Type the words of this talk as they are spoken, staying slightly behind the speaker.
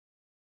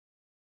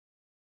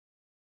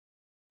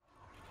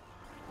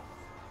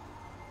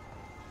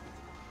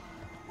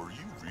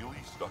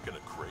stuck in a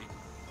crate?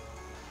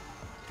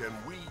 Can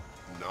we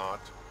not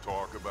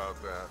talk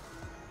about that?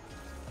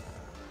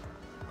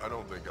 I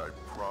don't think I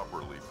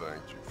properly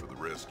thanked you for the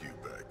rescue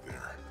back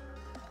there.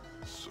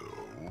 So,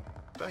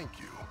 thank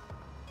you.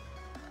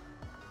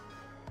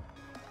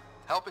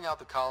 Helping out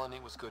the colony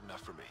was good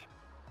enough for me.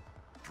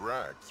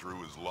 Drac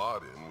threw his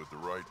lot in with the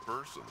right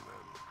person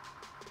then.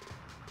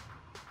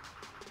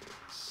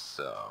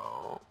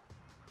 So...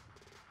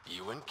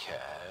 you and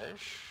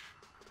Kesh?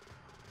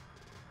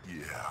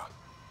 Yeah,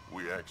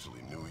 we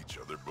actually knew each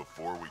other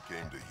before we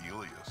came to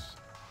Helius.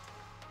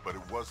 But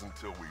it wasn't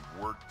until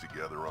we worked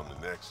together on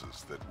the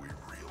Nexus that we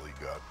really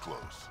got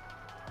close.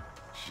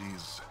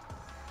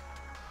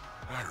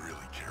 I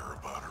really care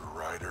about her,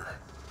 Ryder.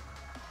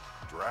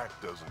 Drac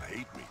doesn't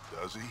hate me,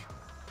 does he?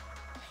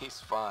 He's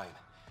fine.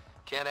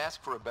 Can't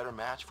ask for a better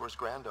match for his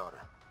granddaughter.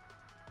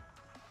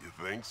 You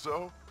think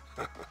so?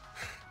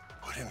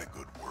 Put in a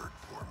good word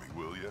for me,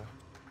 will you?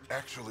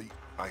 Actually,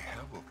 I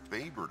have a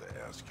favor to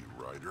ask you,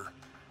 Ryder.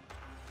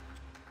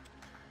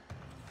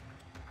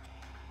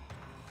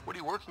 What are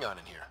you working on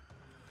in here?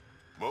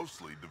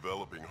 Mostly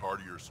developing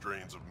hardier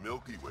strains of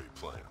Milky Way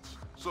plants,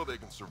 so they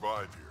can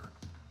survive here.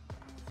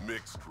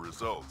 Mixed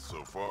results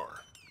so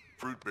far.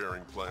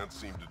 Fruit-bearing plants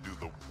seem to do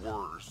the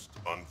worst,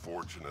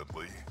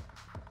 unfortunately.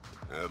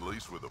 At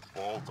least with a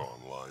fault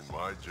online,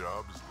 my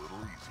job is a little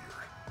easier.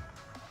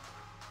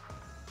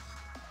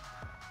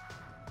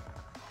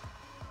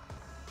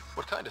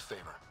 What kind of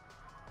favor?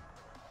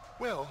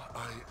 Well,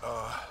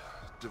 I,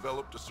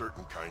 developed a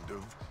certain kind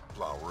of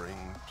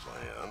flowering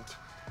plant,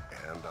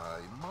 and I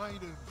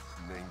might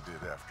have named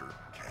it after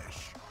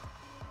Kesh.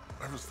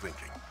 I was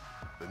thinking,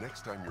 the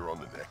next time you're on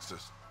the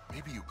Nexus,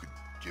 maybe you could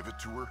give it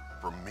to her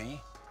from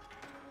me?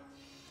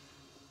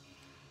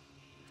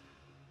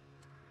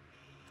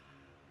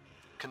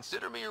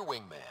 Consider me your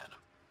wingman.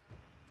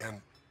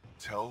 And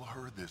tell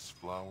her this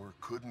flower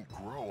couldn't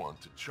grow on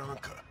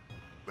Tachanka,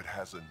 but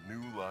has a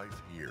new life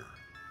here.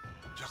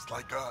 Just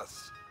like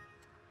us.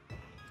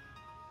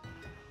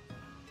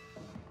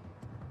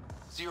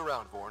 See you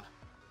around, Vorn.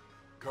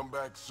 Come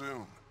back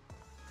soon.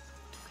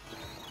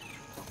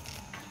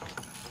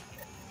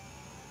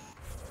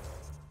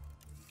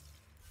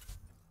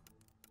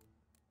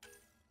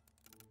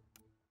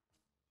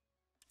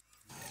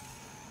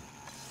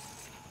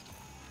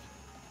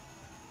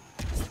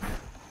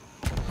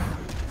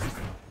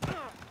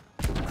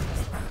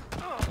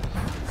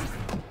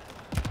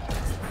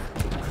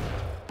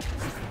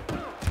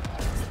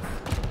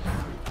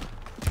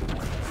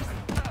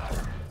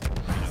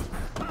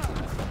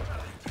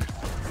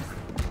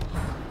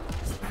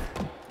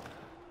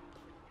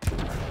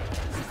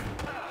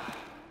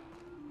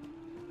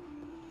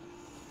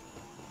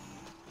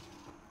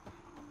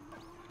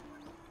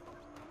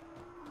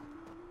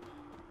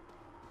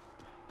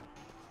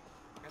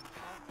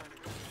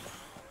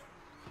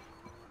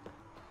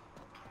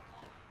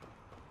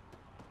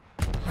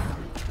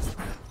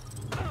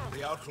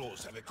 The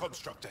Outlaws have a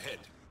construct ahead.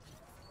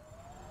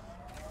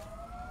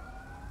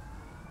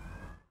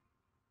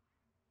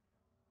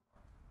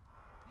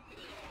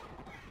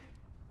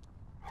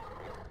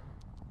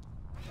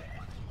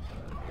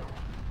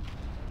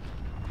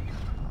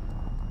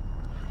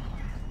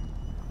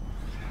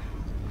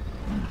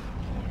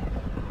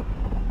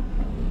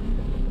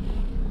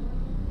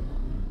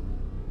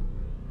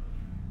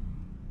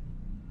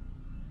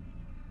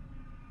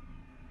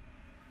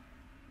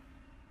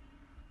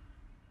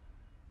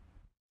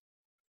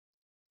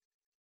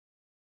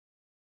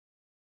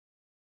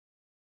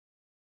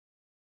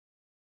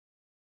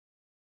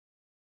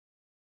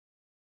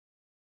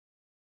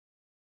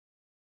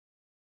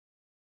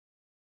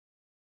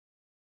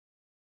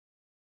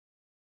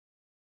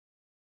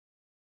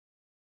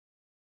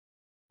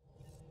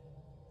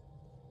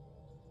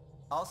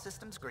 All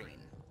systems green.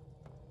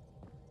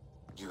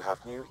 You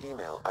have new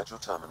email at your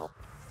terminal.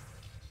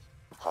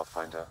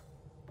 Pathfinder.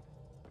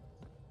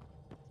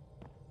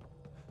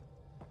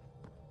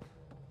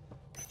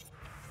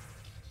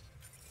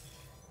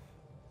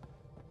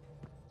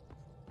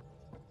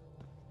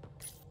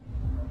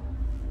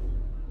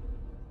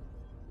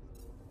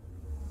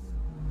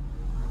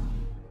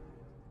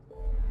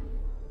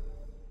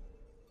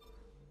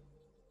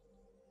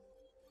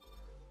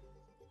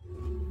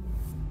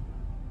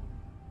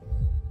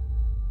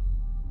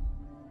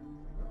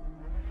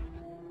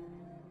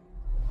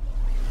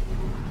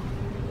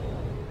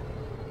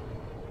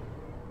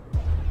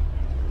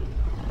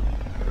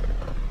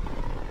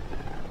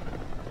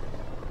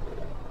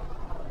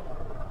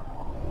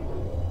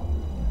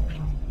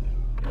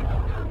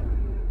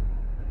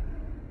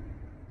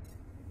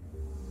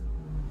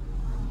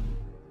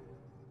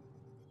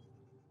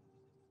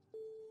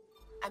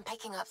 I'm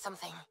picking up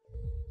something.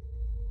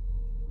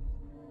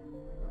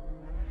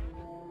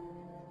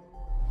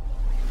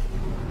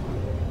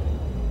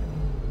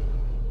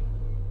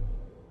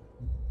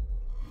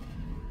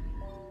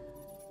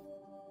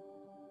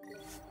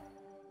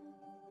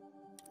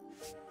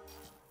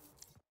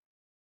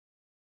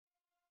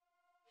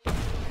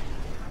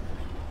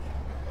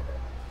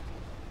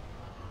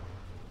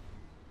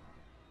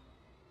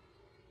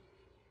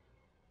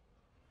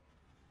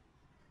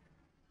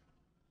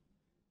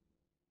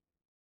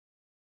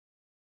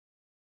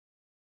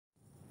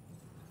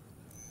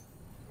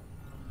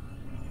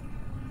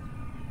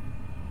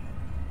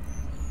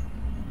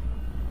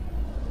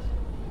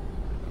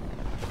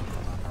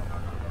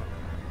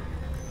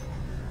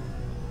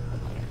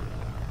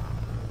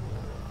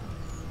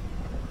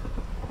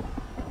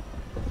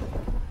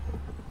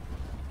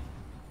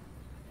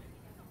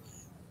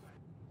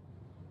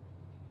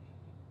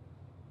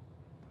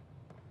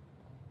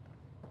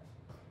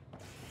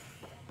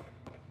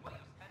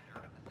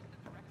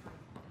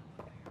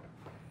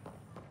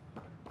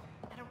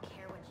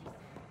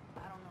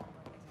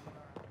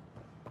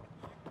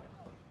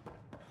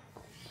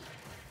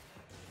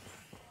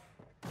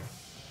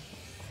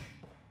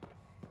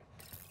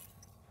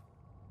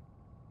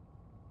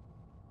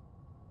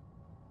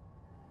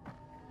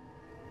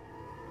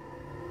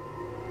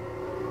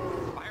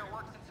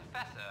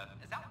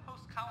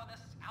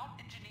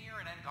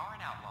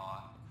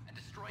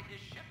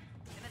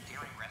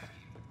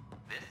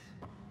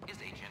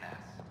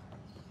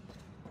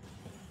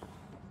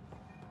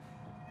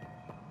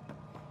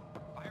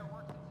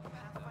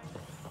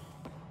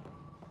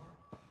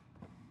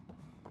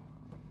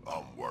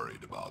 I'm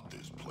worried about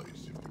this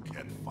place if they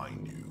can't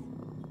find you.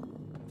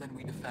 Then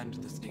we defend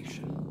the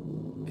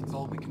station. It's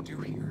all we can do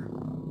here.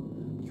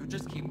 You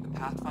just keep the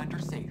Pathfinder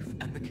safe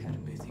and the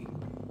kid busy.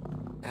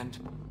 And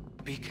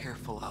be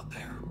careful out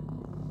there.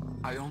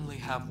 I only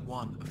have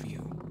one of you.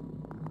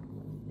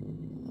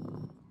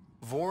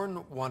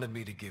 Vorn wanted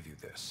me to give you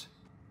this.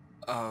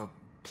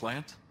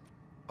 Plant?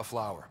 A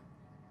flower.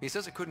 He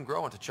says it couldn't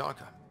grow on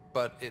Tachanka,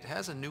 but it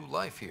has a new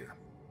life here.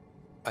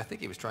 I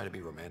think he was trying to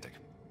be romantic.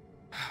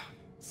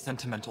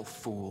 Sentimental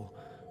fool.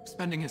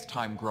 Spending his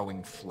time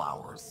growing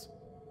flowers.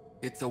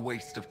 It's a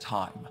waste of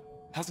time.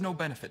 Has no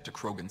benefit to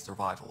Krogan's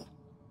survival.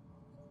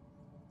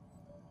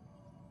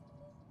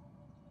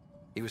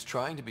 He was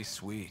trying to be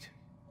sweet.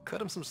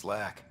 Cut him some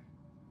slack.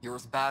 You're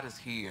as bad as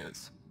he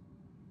is.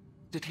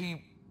 Did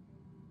he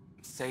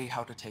say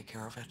how to take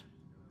care of it?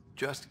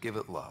 Just give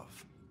it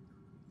love.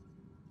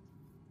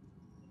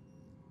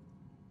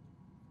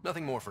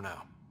 Nothing more for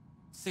now.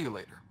 See you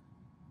later.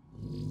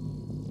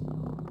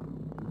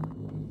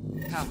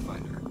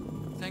 Pathfinder,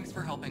 thanks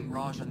for helping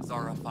Raj and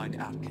Zara find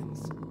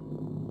Atkins.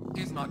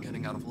 He's not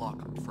getting out of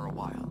lockup for a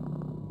while.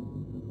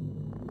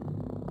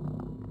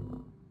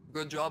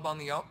 Good job on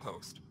the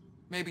outpost.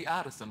 Maybe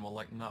Addison will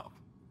lighten up.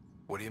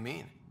 What do you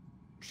mean?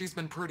 She's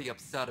been pretty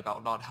upset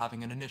about not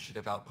having an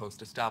initiative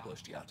outpost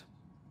established yet.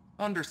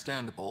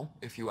 Understandable,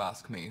 if you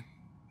ask me.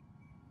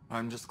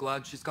 I'm just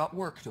glad she's got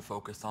work to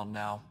focus on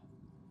now.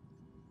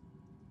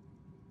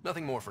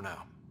 Nothing more for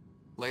now.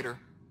 Later.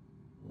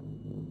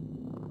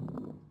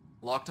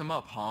 Locked him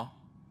up, huh?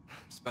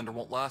 Spender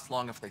won't last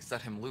long if they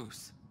set him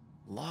loose.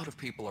 A lot of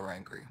people are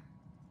angry.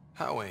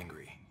 How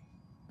angry?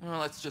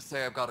 Let's just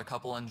say I've got a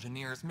couple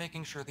engineers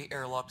making sure the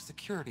airlock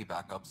security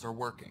backups are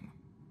working.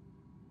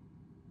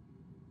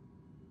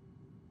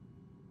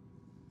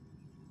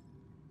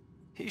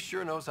 He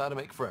sure knows how to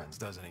make friends,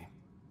 doesn't he?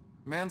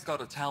 Man's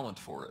got a talent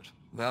for it,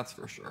 that's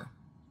for sure.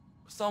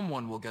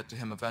 Someone will get to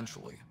him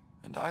eventually,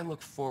 and I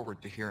look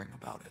forward to hearing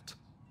about it.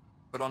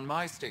 But on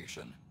my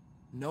station,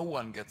 no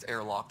one gets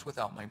airlocked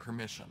without my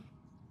permission.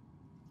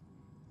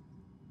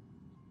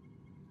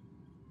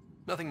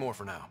 Nothing more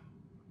for now.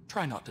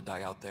 Try not to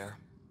die out there.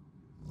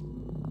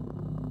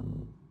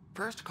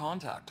 First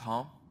contact,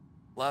 huh?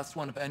 Last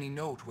one of any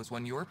note was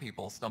when your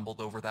people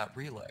stumbled over that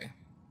relay.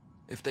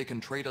 If they can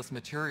trade us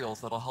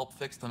materials that'll help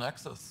fix the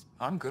Nexus,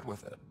 I'm good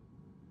with it.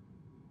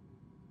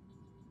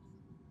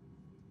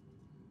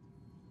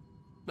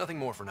 Nothing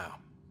more for now.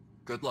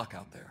 Good luck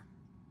out there.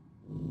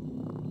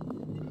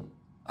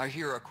 I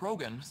hear a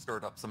Krogan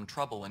stirred up some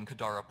trouble in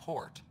Kadara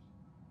Port.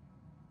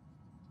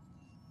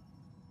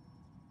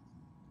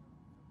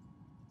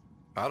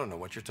 I don't know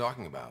what you're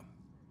talking about.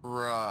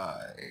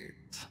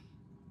 Right.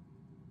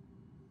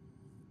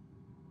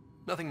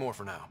 Nothing more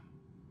for now.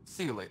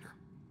 See you later.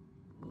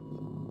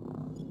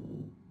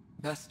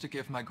 Best to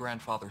give my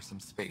grandfather some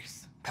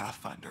space,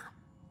 Pathfinder.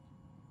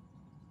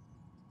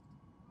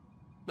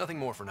 Nothing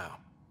more for now.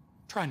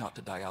 Try not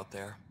to die out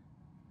there.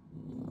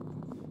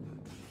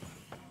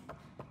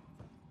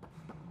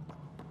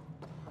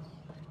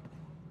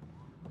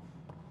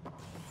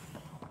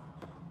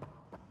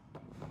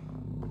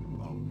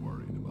 I'm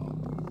worried about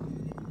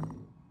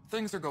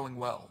Things are going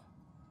well.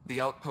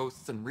 The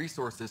outposts and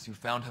resources you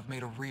found have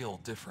made a real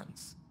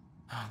difference.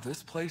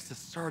 This place is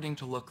starting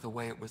to look the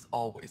way it was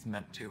always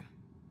meant to.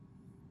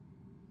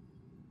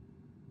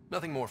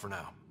 Nothing more for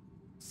now.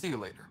 See you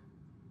later.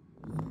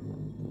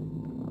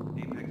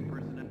 Apex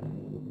personnel.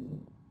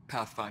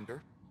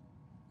 Pathfinder.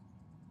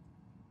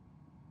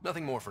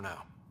 Nothing more for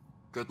now.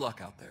 Good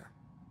luck out there.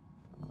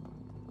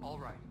 All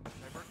right,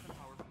 divert some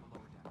power from the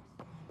lower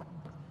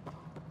decks.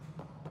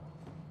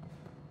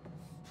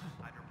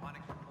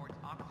 Hydroponics reports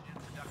oxygen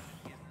production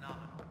is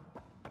nominal.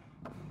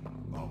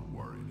 I'm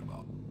worried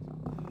about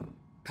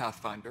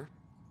Pathfinder.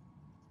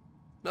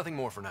 Nothing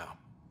more for now.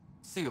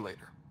 See you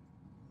later.